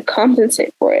are you going to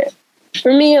compensate for it?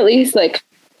 For me, at least, like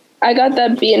I got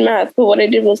that B in math, but what I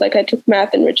did was like I took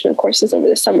math enrichment courses over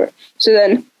the summer. So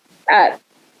then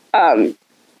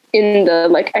in the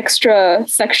like extra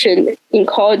section in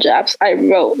college apps, I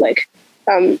wrote like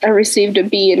I received a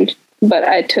B but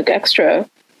I took extra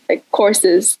like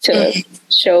courses to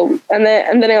show, and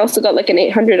then I also got like an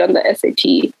 800 on the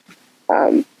SAT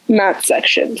math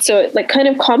section. So it like kind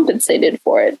of compensated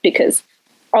for it because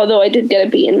although I did get a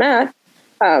B in math,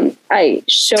 I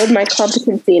showed my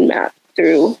competency in math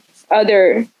through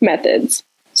other methods.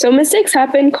 So mistakes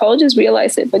happen, colleges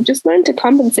realize it, but just learn to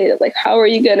compensate it. Like, how are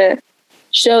you going to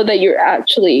show that you're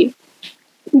actually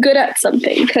good at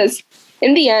something? Because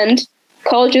in the end,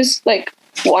 colleges like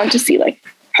want to see like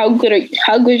how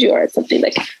good you are at something.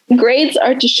 Like grades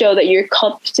are to show that you're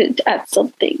competent at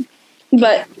something.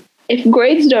 But if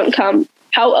grades don't come,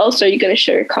 how else are you going to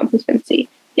show your competency?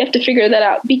 You have to figure that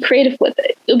out. Be creative with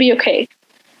it. You'll be okay.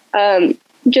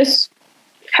 Just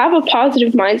have a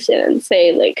positive mindset and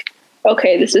say, like,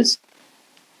 okay,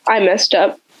 I messed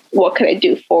up. What can I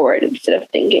do forward, instead of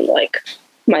thinking like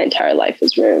my entire life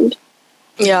is ruined.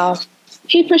 Yeah.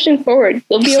 Keep pushing forward.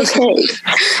 You'll be okay.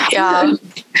 Yeah.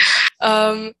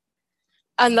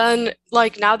 And then,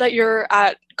 like, now that you're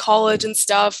at college and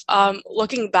stuff,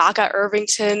 looking back at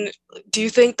Irvington, do you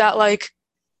think that, like,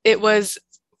 it was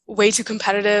way too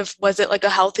competitive? Was it, like, a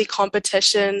healthy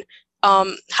competition?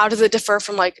 How does it differ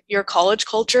from, like, your college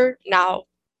culture now?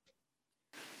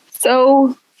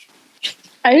 So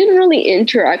I didn't really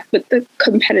interact with the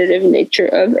competitive nature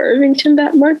of Irvington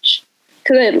that much,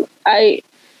 because I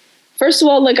first of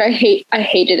all, like, I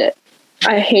hated it.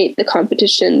 I hate the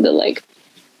competition, the like,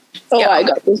 oh, yeah, I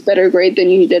got this better grade than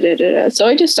you did. So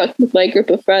I just stuck with my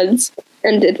group of friends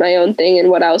and did my own thing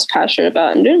and what I was passionate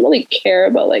about, and didn't really care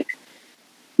about like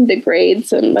the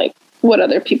grades and like what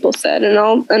other people said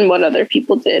and what other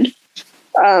people did.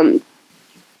 I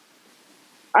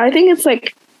think it's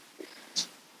like,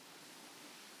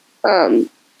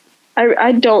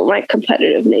 I don't like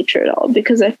competitive nature at all,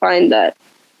 because I find that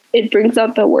it brings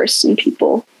out the worst in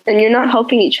people, and you're not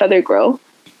helping each other grow,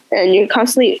 and you're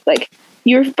constantly like,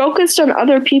 you're focused on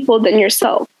other people than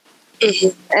yourself.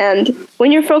 Mm-hmm. And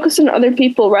when you're focused on other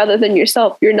people rather than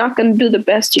yourself, you're not going to do the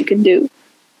best you can do.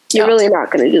 You're really not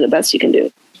going to do the best you can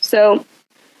do. So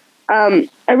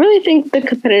I really think the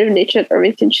competitive nature of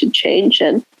Irvington should change,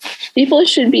 and people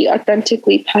should be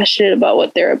authentically passionate about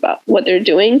what they're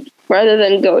doing, rather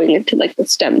than going into like the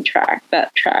STEM track,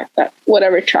 that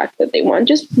whatever track that they want.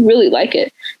 Just really like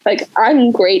it. Like,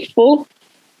 I'm grateful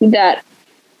that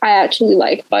I actually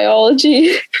like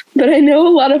biology, but I know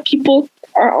a lot of people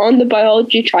are on the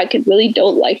biology track and really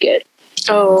don't like it.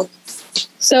 Oh.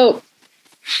 So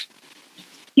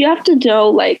you have to know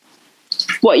like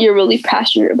what you're really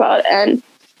passionate about, and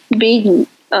being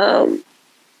and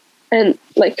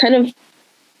like kind of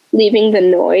leaving the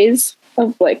noise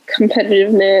of like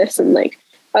competitiveness and like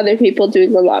other people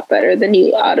doing a lot better than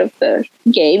you out of the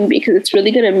game, because it's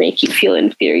really going to make you feel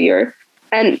inferior,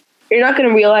 and you're not going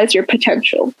to realize your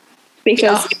potential,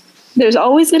 because there's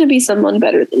always going to be someone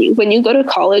better than you. When you go to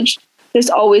college, there's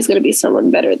always going to be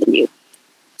someone better than you.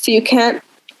 So you can't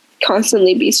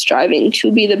constantly be striving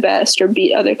to be the best or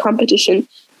beat other competition,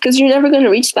 because you're never going to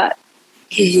reach that.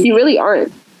 Mm-hmm. You really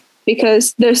aren't,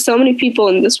 because there's so many people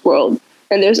in this world,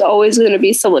 and there's always going to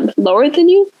be someone lower than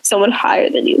you, someone higher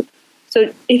than you.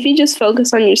 So if you just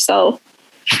focus on yourself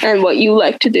and what you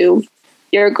like to do,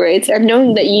 your grades, and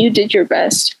knowing that you did your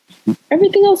best,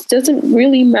 everything else doesn't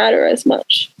really matter as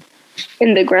much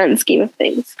in the grand scheme of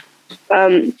things.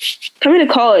 Coming to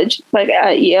college, like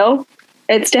at Yale,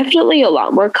 it's definitely a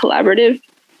lot more collaborative.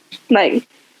 Like,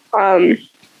 I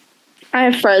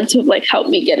have friends who've like helped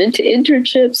me get into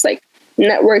internships. Like,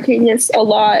 networking is a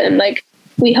lot, and like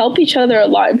we help each other a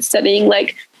lot in studying.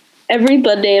 Like, every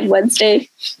Monday and Wednesday,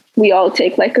 we all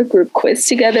take like a group quiz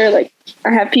together. Like,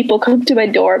 I have people come to my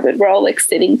dorm, and we're all like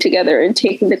sitting together and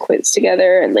taking the quiz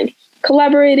together and like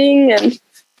collaborating, and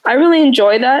I really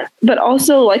enjoy that. But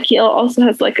also, like, Yale also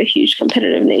has like a huge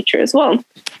competitive nature as well,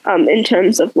 in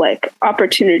terms of like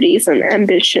opportunities and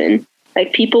ambition.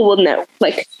 Like, people will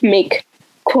make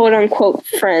quote unquote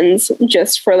friends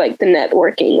just for like the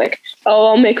networking. Like, oh,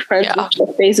 I'll make friends with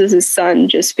Jeff Bezos' son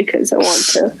just because I want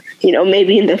to,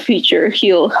 maybe in the future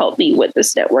he'll help me with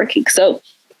this networking. So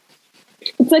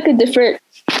it's like a different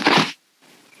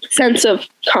sense of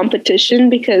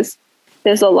competition, because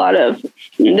there's not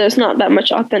that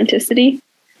much authenticity.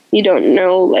 You don't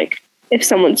know like if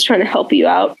someone's trying to help you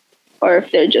out or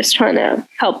if they're just trying to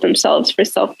help themselves for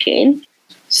self-gain.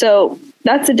 So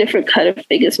that's a different kind of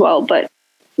thing as well. But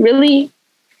really,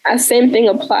 the same thing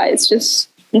applies. Just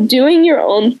doing your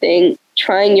own thing,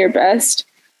 trying your best,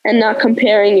 and not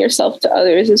comparing yourself to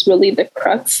others is really the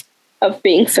crux of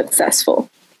being successful.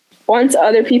 Once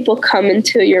other people come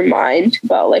into your mind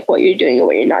about like what you're doing and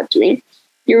what you're not doing,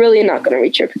 you're really not going to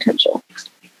reach your potential.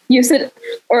 Use it,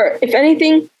 or if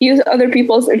anything, use other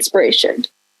people's inspiration,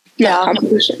 not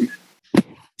competition.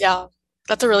 Yeah,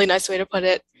 that's a really nice way to put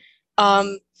it.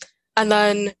 And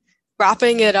then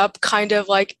wrapping it up, kind of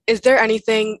like, do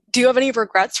you have any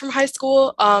regrets from high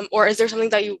school? Or is there something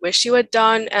that you wish you had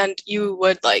done and you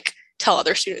would like tell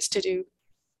other students to do?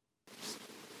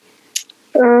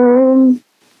 Kind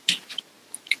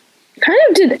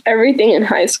of did everything in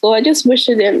high school. I just wish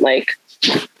I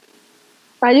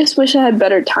had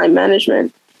better time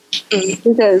management,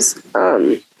 because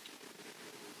I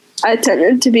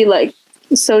tended to be like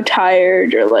so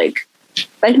tired or like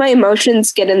like my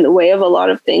emotions get in the way of a lot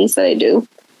of things that I do.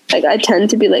 Like I tend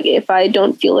to be like, if I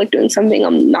don't feel like doing something,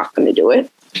 I'm not going to do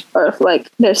it. Or if like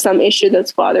there's some issue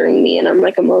that's bothering me and I'm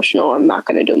like emotional, I'm not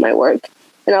going to do my work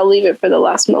and I'll leave it for the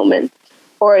last moment.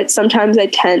 Or it's sometimes I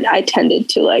tended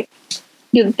to like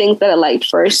do the things that I liked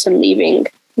first and leaving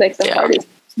like the hardest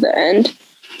to the end.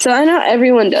 So I know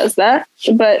everyone does that,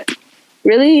 but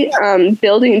really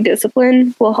building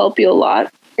discipline will help you a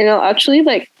lot, and it'll actually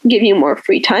like give you more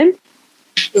free time.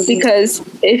 Because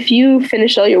if you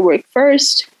finish all your work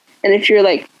first, and if you're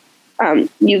like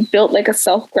you've built like a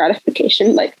self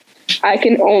gratification, like I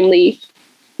can only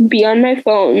be on my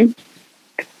phone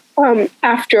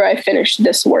after I finish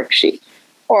this worksheet,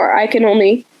 or I can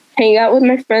only hang out with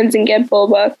my friends and get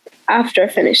boba after I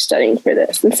finish studying for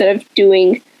this, instead of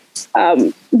doing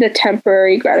the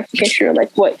temporary gratification, or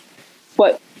like what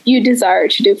you desire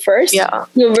to do first.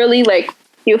 You'll really like,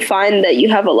 you'll find that you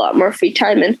have a lot more free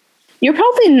time, and you're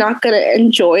probably not going to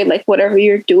enjoy like whatever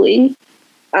you're doing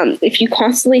if you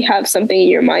constantly have something in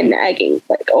your mind nagging,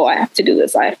 like, oh, I have to do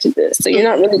this, I have to do this. So you're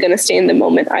not really going to stay in the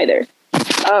moment either.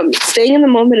 Staying in the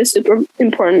moment is super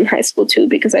important in high school too,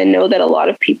 because I know that a lot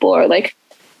of people are like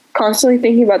constantly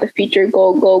thinking about the future,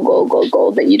 goal,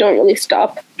 that you don't really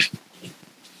stop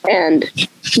and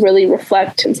really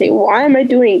reflect and say, why am I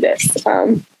doing this?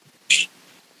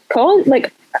 College,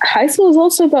 like high school is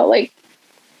also about like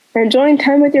enjoying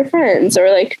time with your friends, or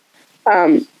like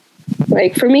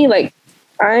for me, like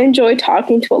I enjoy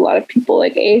talking to a lot of people.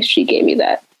 Like she gave me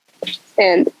that.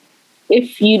 And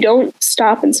if you don't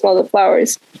stop and smell the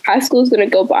flowers, high school is going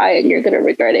to go by and you're going to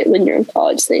regret it when you're in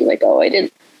college, saying like, oh, I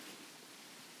didn't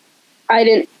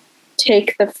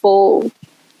take the full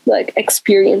like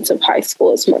experience of high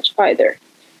school as much either.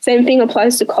 Same thing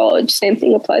applies to college. Same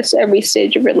thing applies to every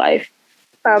stage of your life.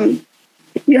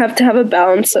 You have to have a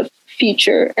balance of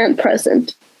future and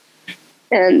present.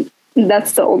 And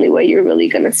that's the only way you're really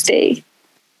going to stay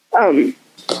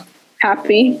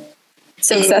happy,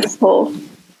 successful,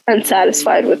 and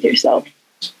satisfied with yourself.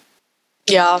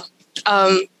 Yeah.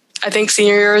 I think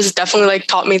senior year has definitely like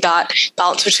taught me that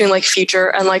balance between like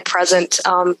future and like present.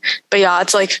 But yeah,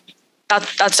 it's like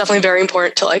that's definitely very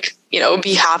important to like,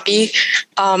 be happy.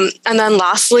 And then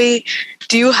lastly,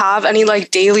 do you have any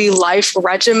like daily life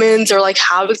regimens or like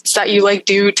habits that you like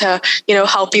do to,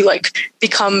 help you like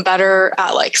become better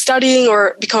at like studying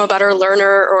or become a better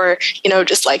learner, or,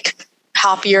 just like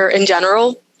happier in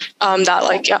general?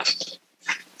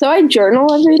 So I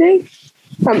journal every day.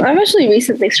 I've actually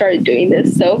recently started doing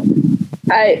this. So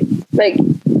I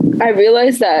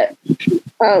realized that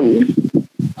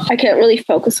I can't really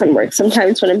focus on work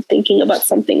sometimes when I'm thinking about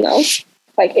something else.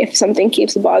 Like if something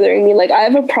keeps bothering me, like I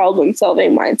have a problem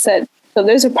solving mindset. So if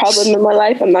there's a problem in my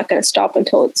life, I'm not going to stop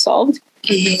until it's solved.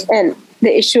 And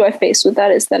the issue I face with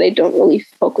that is that I don't really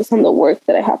focus on the work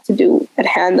that I have to do at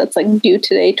hand. That's like due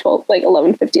today,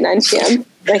 11:59 p.m.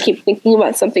 And I keep thinking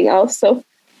about something else. So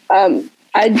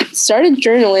I started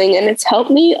journaling, and it's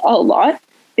helped me a lot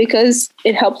because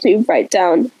it helps me write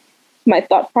down my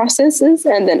thought processes.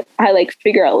 And then I like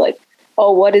figure out like,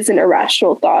 oh, what is an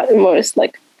irrational thought and what is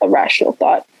like a rational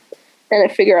thought. And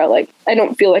I figure out like, I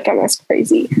don't feel like I'm as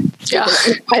crazy. Yeah.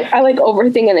 I like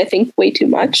overthink, and I think way too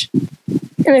much.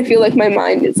 And I feel like my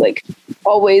mind is like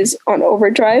always on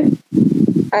overdrive.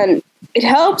 And it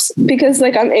helps because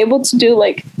like I'm able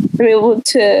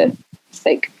to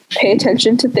pay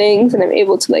attention to things, and I'm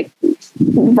able to like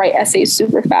write essays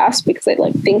super fast because I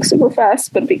like think super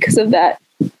fast. But because of that,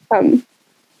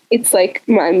 it's like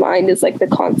my mind is like the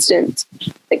constant,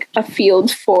 like a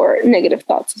field for negative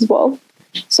thoughts as well.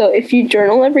 So if you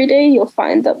journal every day, you'll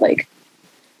find that like,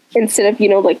 instead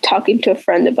of, like talking to a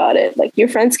friend about it, like your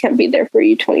friends can't be there for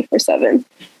you 24/7.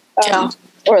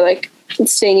 Or like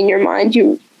staying in your mind,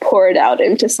 you pour it out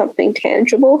into something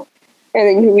tangible, and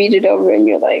then you read it over and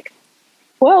you're like,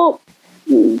 well,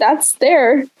 that's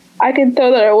there. I can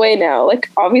throw that away now. Like,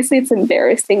 obviously it's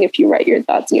embarrassing if you write your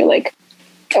thoughts and you're like,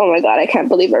 oh my God, I can't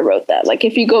believe I wrote that. Like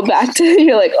if you go back to it,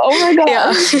 you're like, oh my God.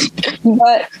 Yeah.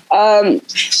 But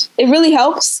it really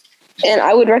helps. And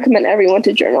I would recommend everyone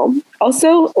to journal.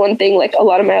 Also, one thing like a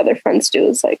lot of my other friends do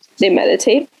is like they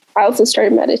meditate. I also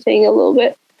started meditating a little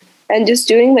bit, and just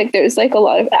doing like, there's like a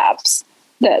lot of apps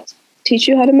that teach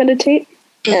you how to meditate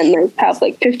and like have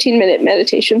like 15-minute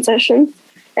meditation sessions.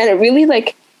 And it really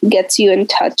like gets you in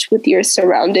touch with your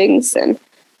surroundings and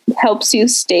helps you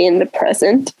stay in the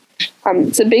present.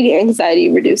 It's a big anxiety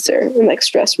reducer and like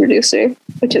stress reducer,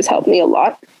 which has helped me a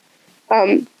lot.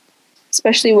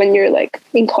 Especially when you're like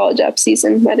in college app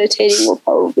season, meditating will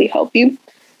probably help you.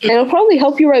 And it'll probably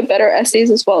help you write better essays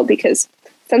as well, because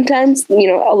sometimes, a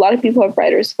lot of people have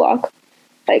writer's block.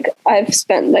 Like I've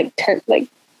spent like 10, like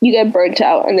you get burnt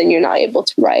out and then you're not able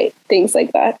to write, things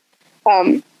like that.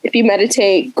 If you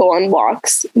meditate, go on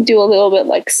walks, do a little bit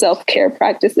like self-care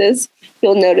practices,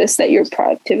 you'll notice that your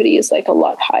productivity is like a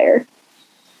lot higher.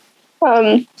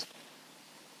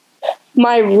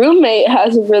 My roommate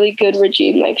has a really good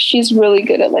regime. Like she's really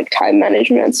good at like time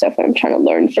management and stuff. I'm trying to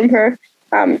learn from her.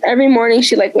 Every morning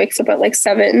she like wakes up at like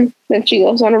 7, then she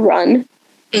goes on a run,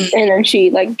 and then she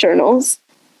like journals,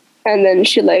 and then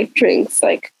she like drinks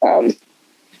like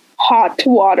hot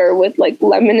water with like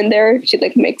lemon in there. She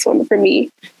like makes one for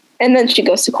me, and then she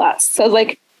goes to class. So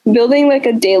like building like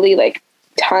a daily like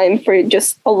time for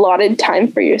just allotted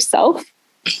time for yourself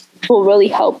will really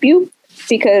help you,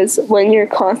 because when you're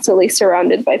constantly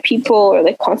surrounded by people or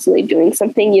like constantly doing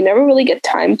something, you never really get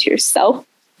time to yourself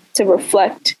to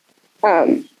reflect,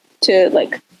 to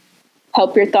like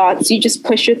help your thoughts. You just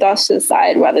push your thoughts to the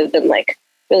side rather than like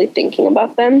really thinking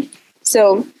about them.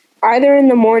 So either in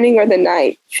the morning or the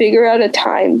night, figure out a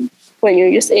time when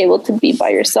you're just able to be by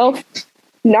yourself,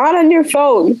 not on your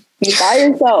phone, be by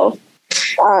yourself.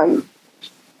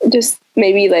 Just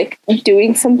maybe like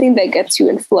doing something that gets you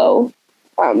in flow.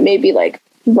 Maybe like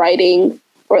writing,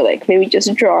 or like maybe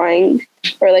just drawing,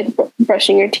 or like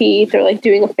brushing your teeth, or like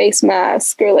doing a face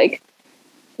mask, or like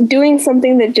doing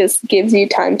something that just gives you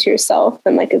time to yourself.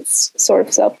 And like it's sort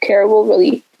of self-care will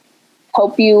really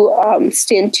help you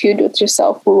stay in tune with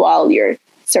yourself while you're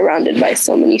surrounded by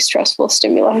so many stressful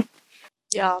stimuli.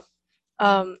 Yeah.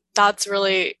 That's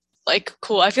really like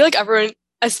cool. I feel like everyone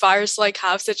aspires to like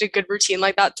have such a good routine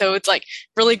like that. So it's like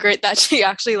really great that she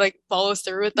actually like follows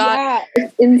through with that. Yeah,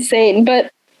 it's insane.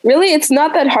 But really it's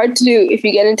not that hard to do if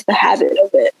you get into the habit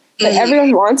of it. Like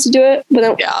everyone wants to do it, but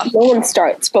then no one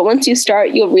starts. But once you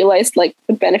start, you'll realize like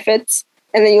the benefits,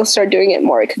 and then you'll start doing it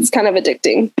more because it's kind of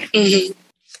addicting.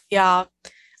 Yeah.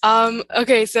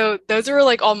 Okay, so those are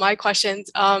like all my questions.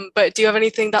 But do you have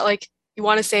anything that like you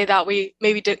want to say that we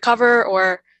maybe didn't cover,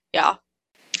 or yeah?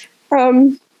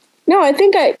 No, I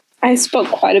think I spoke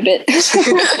quite a bit.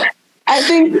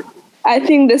 I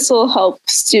think this will help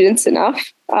students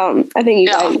enough. I think you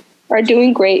guys are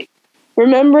doing great.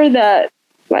 Remember that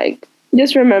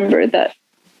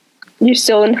you're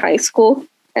still in high school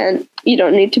and you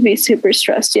don't need to be super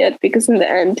stressed yet, because in the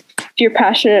end, if you're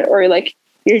passionate or like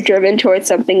you're driven towards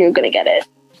something, you're going to get it.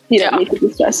 You don't need to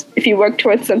be stressed. If you work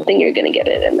towards something, you're going to get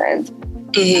it in the end.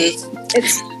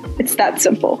 It's that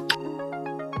simple.